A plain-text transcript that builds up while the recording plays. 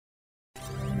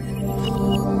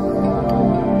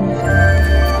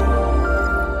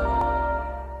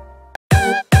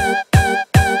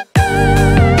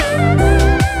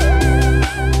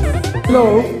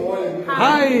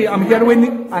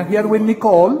I'm here with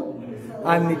Nicole,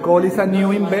 and Nicole is a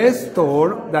new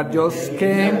investor that just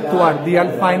came to our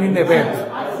deal finding event.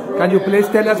 Can you please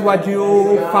tell us what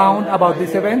you found about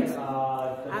this event?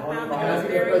 I found that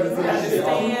it was very easy to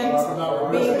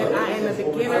understand, being that I am a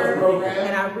beginner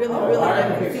and I really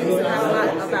am confused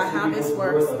about how this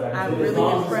works. I'm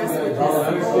really impressed with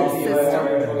this whole system,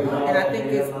 and I think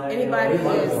if anybody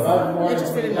is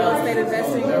interested in real estate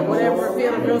investing or whatever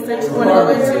field of real estate you want to go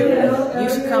into, you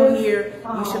should come here.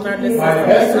 You should learn this system.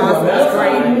 It's awesome. It's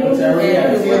great,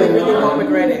 and you really won't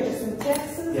regret it.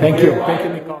 Thank you. Thank you,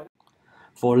 Nicole.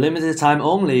 For limited time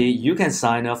only, you can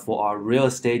sign up for our Real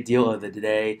Estate Deal of the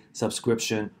Day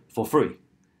subscription for free.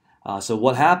 So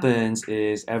what happens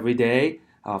is every day,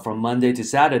 from Monday to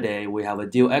Saturday, we have a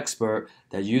deal expert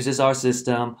that uses our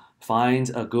system, finds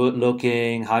a good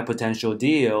looking, high potential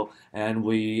deal, and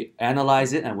we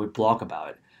analyze it and we blog about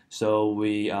it. So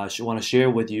we want to share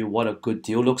with you what a good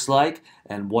deal looks like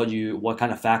and what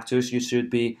kind of factors you should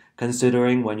be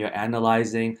considering when you're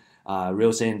analyzing real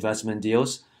estate investment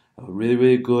deals. A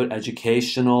really good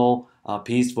educational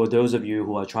piece for those of you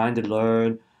who are trying to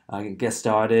learn, get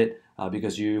started,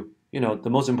 because the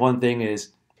most important thing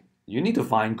is you need to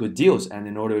find good deals, and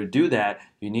in order to do that,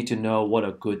 you need to know what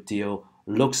a good deal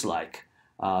looks like.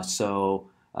 So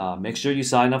make sure you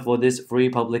sign up for this free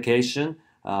publication.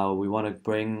 We want to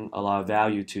bring a lot of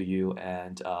value to you,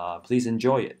 and please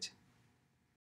enjoy it.